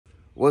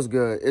What's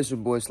good? It's your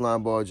boy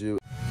Slimeball Jew.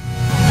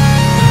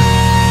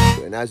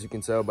 And as you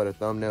can tell by the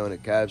thumbnail and the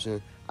caption,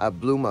 I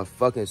blew my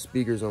fucking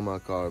speakers on my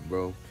car,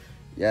 bro.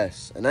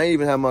 Yes, and I ain't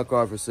even had my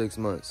car for 6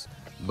 months.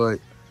 But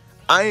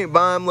I ain't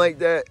buy them like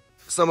that.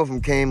 Some of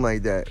them came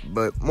like that.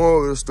 But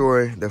moral of the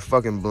story, they're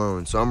fucking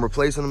blown. So I'm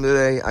replacing them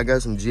today. I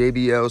got some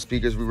JBL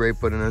speakers we ready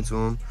putting into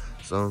them.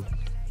 So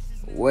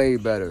a way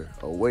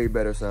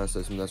better sound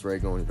system that's ready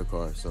going to the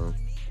car. So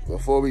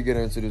before we get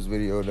into this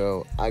video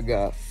though, I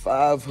got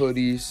 5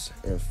 hoodies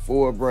and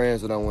 4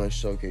 brands that I want to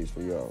showcase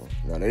for y'all.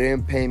 Now they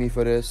didn't pay me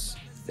for this.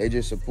 They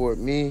just support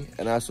me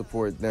and I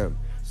support them.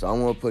 So I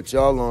want to put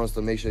y'all on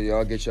to make sure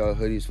y'all get y'all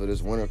hoodies for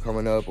this winter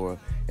coming up, or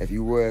if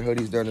you wear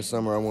hoodies during the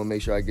summer, I want to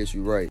make sure I get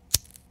you right.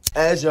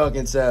 As y'all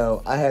can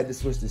tell, I had to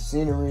switch the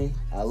scenery.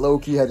 I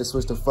low-key had to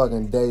switch the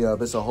fucking day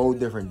up. It's a whole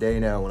different day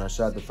now when I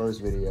shot the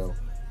first video.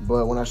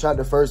 But when I shot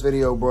the first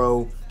video,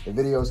 bro, the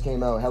videos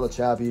came out hella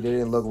choppy. They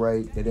didn't look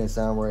right. They didn't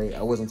sound right.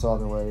 I wasn't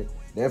talking right.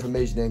 The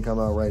information didn't come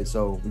out right.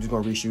 So we're just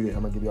going to reshoot it.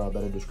 I'm going to give y'all a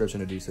better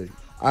description of DC.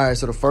 All right,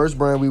 so the first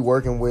brand we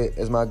working with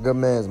is my good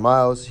man's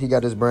Miles. He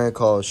got this brand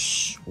called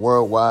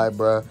SHHWORLDWIDE,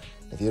 bro.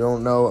 If you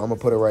don't know, I'm going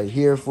to put it right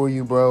here for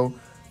you, bro.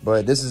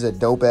 But this is a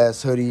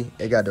dope-ass hoodie.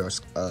 It got the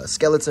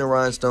skeleton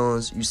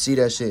rhinestones. You see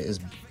that shit is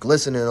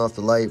glistening off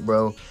the light,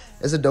 bro.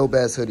 It's a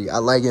dope-ass hoodie. I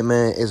like it,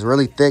 man. It's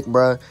really thick,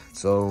 bro.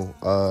 So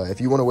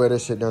if you want to wear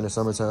this shit during the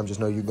summertime, just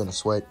know you're going to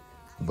sweat.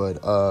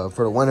 But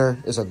for the winter,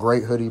 it's a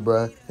great hoodie,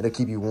 bro. It'll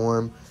keep you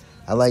warm.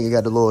 I like it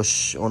got the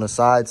little on the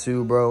side,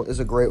 too, bro. It's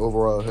a great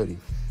overall hoodie.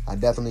 I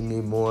definitely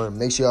need more.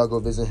 Make sure y'all go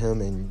visit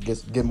him and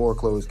get more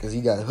clothes, because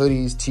he got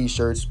hoodies,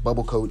 T-shirts,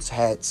 bubble coats,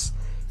 hats.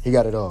 He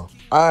got it all.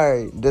 All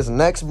right, this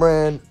next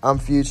brand I'm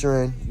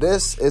featuring,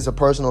 this is a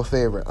personal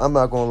favorite. I'm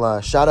not gonna lie.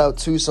 Shout out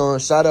Tucson.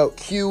 Shout out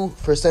Q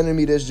for sending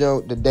me this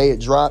joint the day it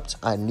dropped.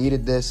 I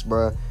needed this,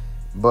 bruh.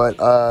 But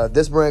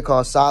this brand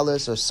called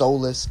Solus or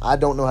Solus. I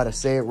don't know how to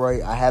say it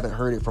right. I haven't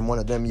heard it from one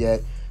of them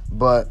yet.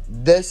 But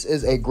this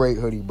is a great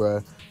hoodie,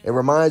 bruh. It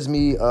reminds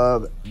me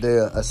of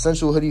the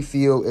Essential hoodie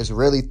feel. It's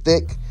really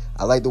thick.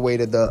 I like the way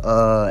that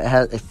it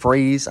has a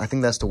phrase. I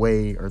think that's the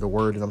way, or the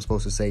word that I'm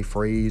supposed to say,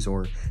 phrase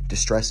or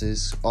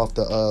distresses off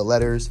the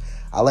letters.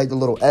 I like the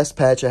little S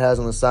patch it has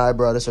on the side,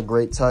 bro. That's a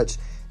great touch.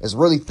 It's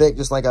really thick,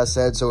 just like I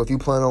said. So if you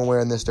plan on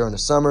wearing this during the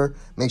summer,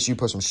 make sure you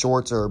put some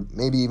shorts or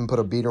maybe even put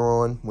a beater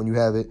on when you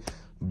have it.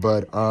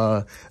 But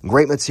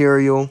great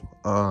material.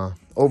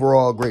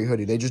 Overall, great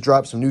hoodie. They just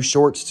dropped some new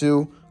shorts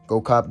too. Go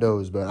cop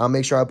those. But I'll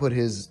make sure I put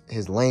his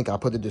link. I'll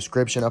put the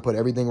description. I'll put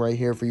everything right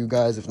here for you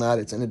guys. If not,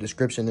 it's in the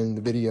description in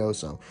the video.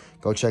 So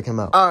go check him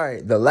out. All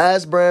right. The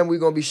last brand we're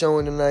going to be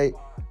showing tonight,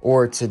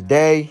 or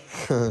today,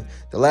 the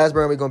last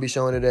brand we're going to be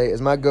showing today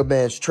is my good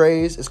man's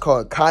Trays. It's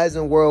called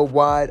KAIZEN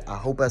Worldwide. I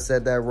hope I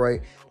said that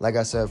right. Like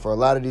I said, for a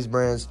lot of these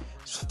brands,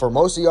 for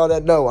most of y'all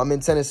that know, I'm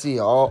in Tennessee.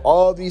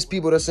 All these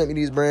people that sent me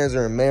these brands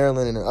are in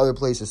Maryland and in other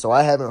places. So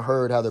I haven't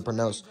heard how they're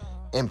pronounced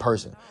in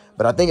person.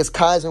 But I think it's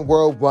KAIZEN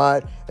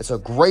Worldwide. It's a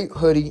great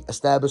hoodie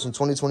established in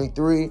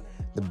 2023.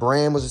 The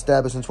brand was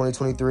established in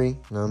 2023. You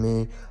know what I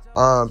mean?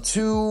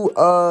 Two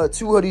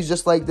hoodies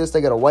just like this.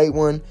 They got a white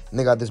one and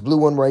they got this blue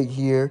one right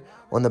here.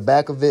 On the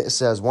back of it, it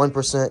says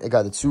 1%. It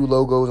got the 2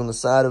 logos on the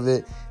side of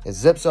it. It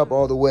zips up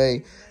all the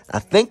way. I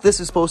think this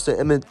is supposed to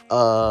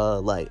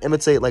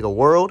imitate like a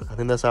world. I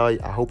think that's how I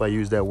hope I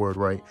used that word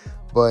right.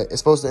 But it's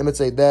supposed to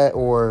imitate that,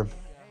 or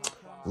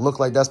look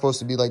like that's supposed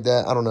to be like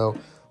that. I don't know.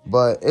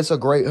 But it's a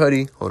great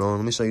hoodie. Hold on,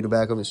 let me show you the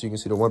back of it so you can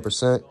see the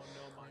 1%.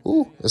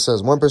 Ooh, it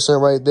says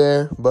 1% right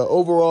there. But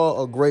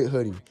overall, a great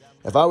hoodie.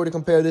 If I were to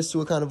compare this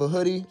to a kind of a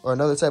hoodie or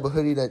another type of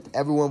hoodie that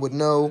everyone would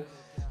know,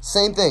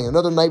 same thing.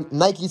 Another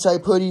Nike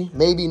type hoodie,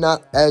 maybe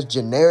not as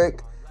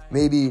generic,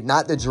 maybe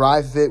not the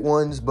dry fit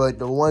ones, but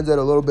the ones that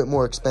are a little bit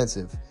more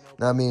expensive.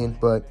 Know what I mean?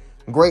 But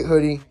great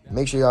hoodie.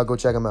 Make sure y'all go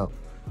check them out.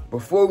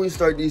 Before we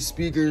start these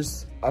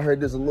speakers, I heard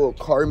there's a little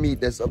car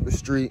meet that's up the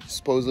street,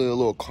 supposedly a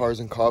little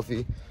Cars and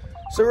Coffee.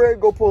 So we're ready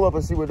to go pull up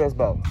and see what that's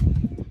about.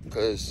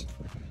 Because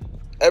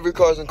every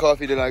Cars and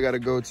Coffee that I got to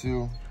go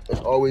to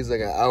is always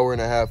like an hour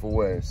and a half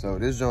away. So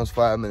this joint's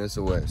 5 minutes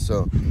away.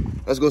 So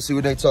let's go see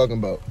what they talking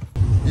about.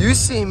 You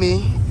see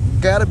me,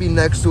 gotta be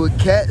next to a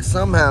cat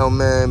somehow,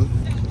 man.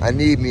 I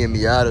need me a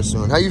Miata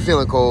soon. How you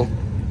feeling, Cole?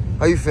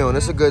 How you feeling?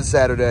 It's a good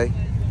Saturday.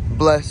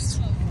 Blessed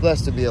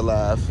to be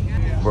alive.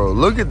 Bro,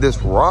 look at this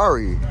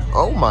Rari.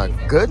 Oh my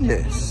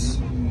goodness.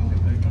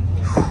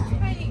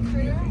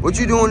 What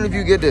you doing if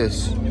you get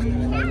this?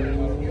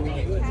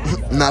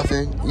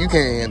 Nothing. You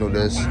can't handle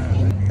this.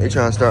 They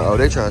trying to start. Oh,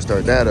 they trying to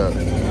start that up.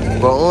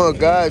 But on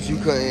God, you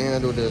couldn't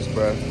handle this,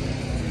 bro.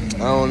 I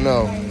don't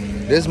know.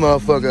 This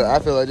motherfucker, I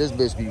feel like this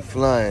bitch be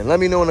flying. Let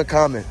me know in the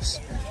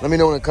comments. Let me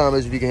know in the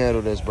comments if you can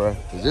handle this, bro.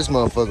 Cause this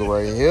motherfucker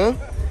right here,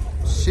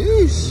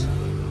 sheesh.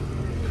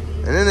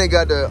 And then they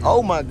got the,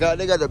 oh my God,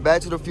 they got the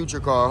Back to the Future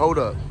car. Hold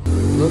up.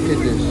 Look at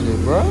this shit,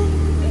 bro.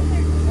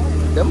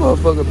 That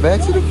motherfucker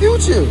Back to the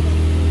Future.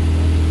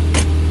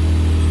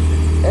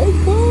 Hey,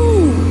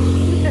 cool.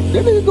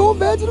 That nigga going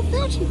Back to the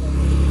Future.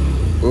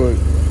 Or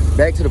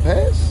Back to the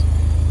Past?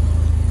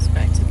 It's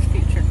Back to the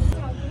Future.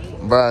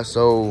 Bruh,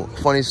 so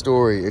funny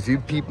story. If you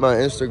peep my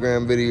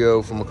Instagram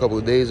video from a couple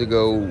of days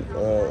ago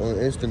on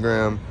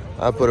Instagram,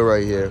 I put it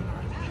right here.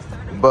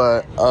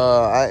 But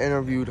I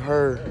interviewed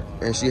her,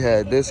 and she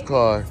had this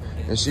car,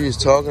 and she was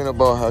talking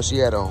about how she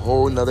had a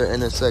whole nother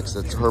NSX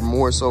that's her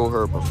more so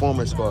her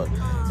performance car,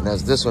 and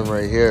that's this one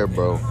right here,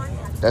 bro.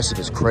 That shit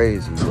is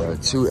crazy, bro.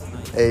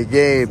 Hey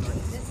Gabe,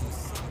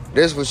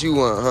 this what you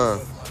want, huh?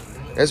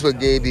 That's what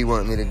Gabe be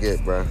wanting me to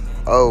get, bro.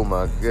 Oh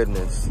my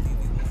goodness.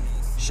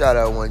 Shout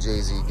out one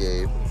Jay-Z,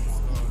 Gabe.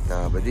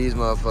 Nah, but these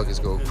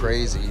motherfuckers go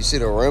crazy. You see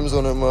the rims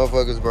on them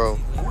motherfuckers, bro?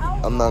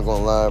 I'm not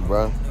gonna lie,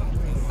 bro.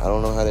 I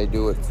don't know how they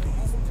do it.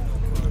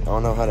 I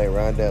don't know how they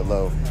ride that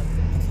low.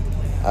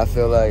 I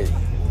feel like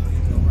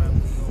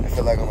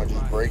I'm gonna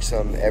just break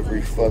something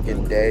every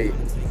fucking day.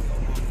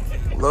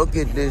 Look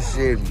at this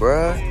shit,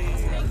 bruh.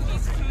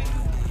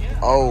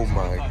 Oh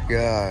my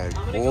God,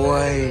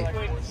 boy.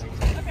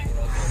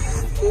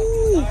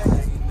 Ooh.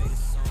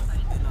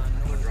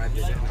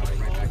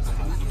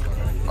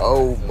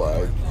 Oh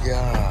my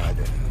God.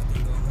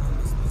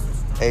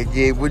 Hey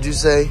Gabe, what'd you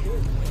say?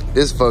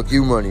 This fuck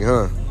you money,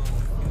 huh?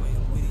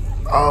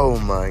 Oh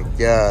my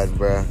God,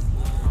 bruh.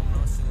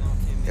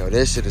 Yo,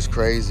 this shit is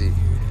crazy.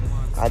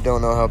 I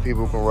don't know how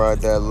people can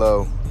ride that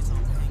low,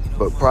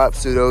 but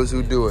props to those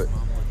who do it.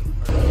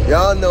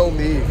 Y'all know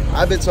me.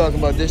 I've been talking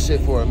about this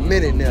shit for a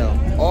minute now.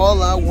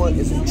 All I want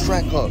is a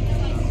track hug.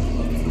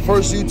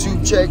 First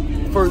YouTube check,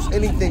 first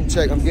anything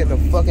check, I'm getting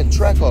a fucking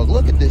track hug.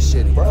 Look at this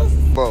shit, bro.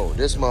 Bro,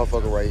 this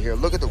motherfucker right here.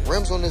 Look at the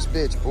rims on this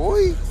bitch,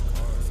 boy.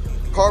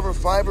 Carbon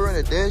fiber in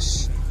a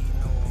dish.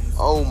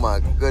 Oh my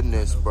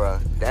goodness, bro.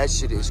 That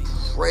shit is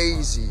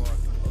crazy.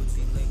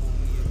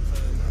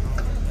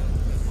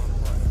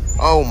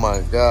 Oh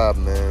my God,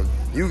 man.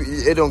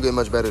 It don't get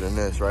much better than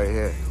this right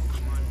here.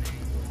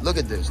 Look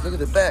at this. Look at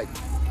the back.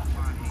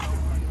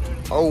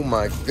 Oh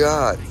my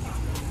God.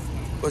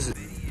 What's it?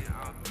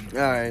 All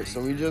right, so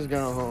we just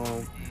got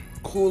home.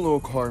 Cool little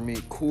car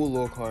meet. Cool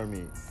little car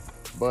meet.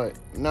 But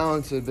now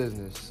into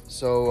business.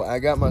 So I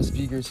got my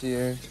speakers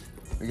here.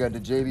 We got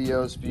the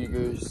JBL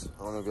speakers.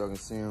 I don't know if y'all can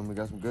see them. We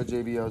got some good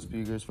JBL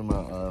speakers for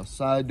my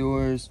side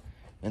doors.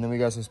 And then we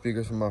got some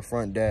speakers for my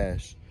front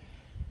dash.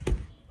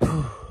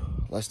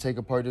 Let's take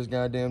apart this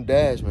goddamn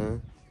dash,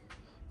 man.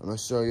 I'm gonna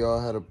show y'all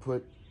how to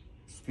put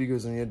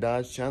speakers in your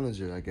Dodge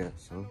Challenger, I guess.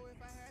 So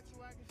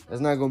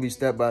it's not gonna be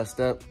step by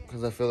step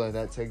because I feel like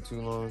that take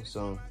too long.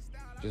 So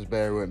just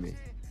bear with me.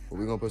 But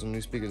we're gonna put some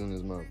new speakers in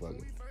this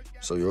motherfucker.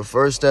 So your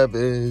first step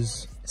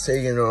is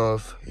taking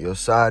off your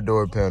side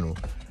door panel.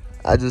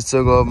 I just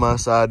took off my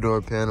side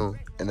door panel,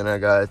 and then I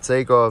gotta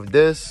take off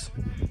this,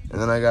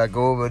 and then I gotta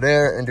go over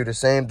there and do the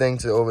same thing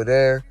to over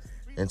there,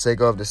 and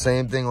take off the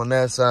same thing on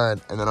that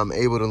side, and then I'm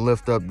able to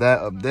lift up that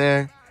up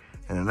there,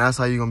 and then that's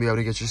how you're gonna be able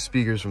to get your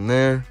speakers from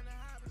there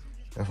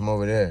and from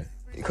over there.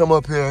 You come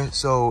up here,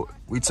 so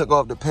we took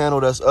off the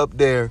panel that's up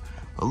there.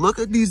 Look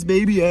at these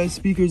baby ass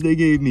speakers they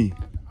gave me.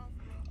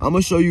 I'm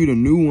gonna show you the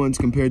new ones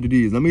compared to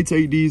these. Let me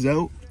take these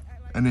out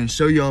and then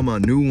show y'all my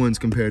new ones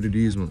compared to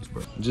these ones,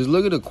 bro. Just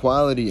look at the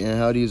quality and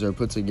how these are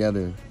put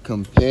together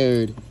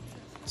compared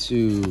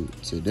to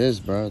this,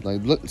 bro.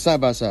 Like, look side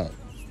by side.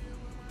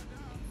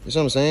 You see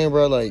what I'm saying,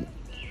 bro? Like,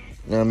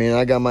 you know what I mean?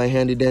 I got my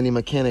handy dandy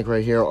mechanic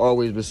right here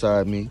always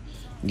beside me,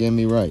 getting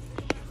me right.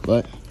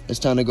 But it's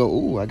time to go.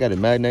 Ooh, I got it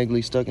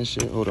magnetically stuck and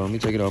shit. Hold on, let me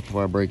take it off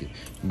before I break it.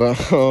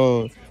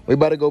 But we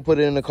about to go put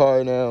it in the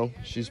car now.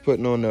 She's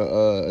putting on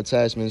the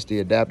attachments,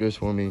 the adapters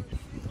for me.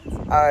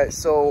 All right,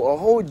 so a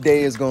whole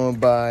day is going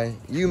by.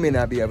 You may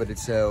not be able to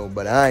tell,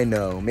 but I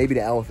know. Maybe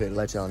the outfit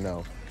let y'all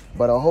know.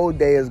 But a whole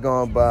day has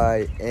gone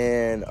by,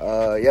 and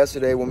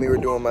yesterday when we were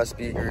doing my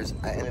speakers,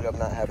 I ended up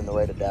not having the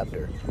right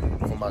adapter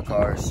for my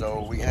car.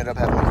 So we ended up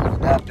having to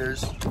put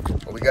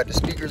adapters. But we got the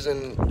speakers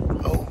in.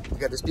 Oh, we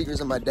got the speakers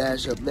in my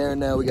dash up there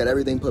now. We got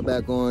everything put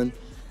back on.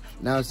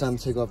 Now it's time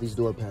to take off these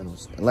door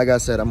panels. And like I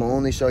said, I'm gonna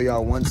only show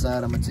y'all one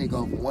side. I'm gonna take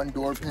off one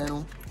door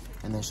panel,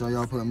 and then show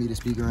y'all putting me the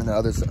speaker on the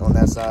other on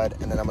that side,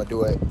 and then I'm gonna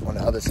do it on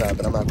the other side.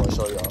 But I'm not gonna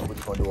show y'all. We're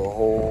just gonna do a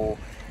whole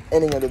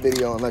ending of the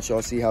video and let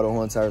y'all see how the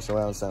whole entire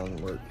surround sound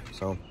work.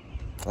 So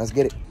let's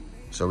get it.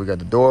 So we got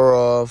the door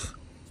off,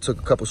 took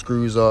a couple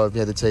screws off. You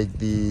had to take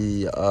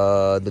the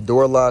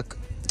door lock.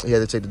 You had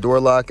to take the door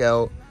lock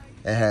out.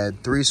 It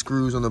had 3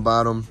 screws on the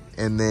bottom,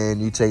 and then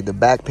you take the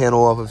back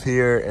panel off of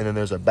here, and then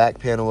there's a back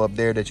panel up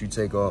there that you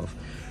take off,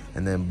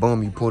 and then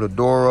boom, you pull the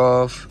door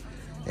off.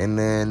 And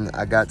then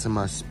I got to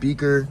my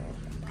speaker.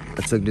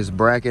 I took this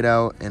bracket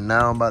out, and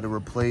now I'm about to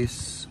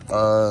replace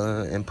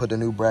and put the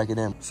new bracket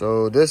in.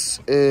 So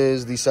this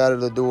is the side of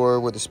the door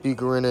with the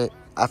speaker in it.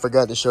 I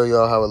forgot to show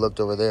y'all how it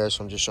looked over there,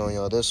 so I'm just showing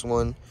y'all this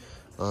one.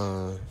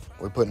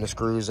 We're putting the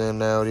screws in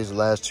now. These are the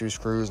last 2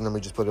 screws, and then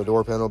we just put the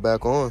door panel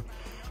back on.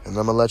 And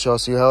I'm gonna let y'all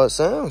see how it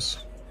sounds.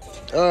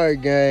 All right,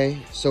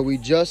 gang, so we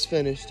just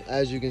finished.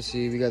 As you can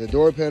see, we got the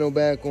door panel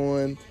back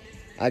on.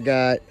 I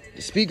got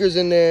the speakers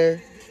in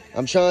there.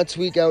 I'm trying to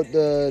tweak out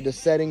the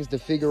settings to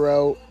figure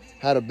out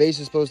how the bass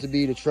is supposed to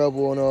be, the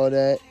treble and all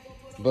that.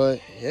 But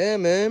yeah,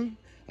 man,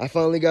 I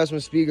finally got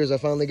some speakers. I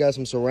finally got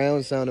some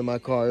surround sound in my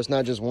car. It's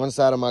not just one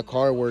side of my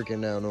car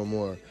working now no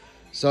more.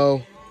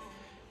 So,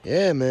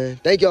 yeah, man.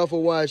 Thank y'all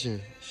for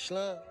watching.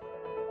 Shalom.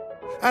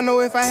 I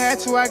know if I had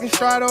to, I can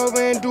start over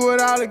and do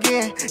it all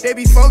again. They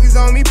be focused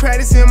on me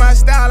practicing my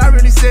style, I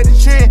really set the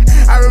trend.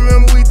 I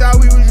remember we thought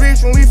we was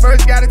rich when we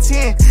first got a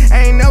 10.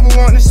 I ain't never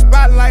want the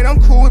spotlight,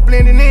 I'm cool with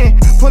blending in.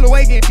 Pull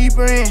away, get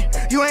deeper in.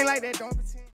 You ain't like that, don't pretend.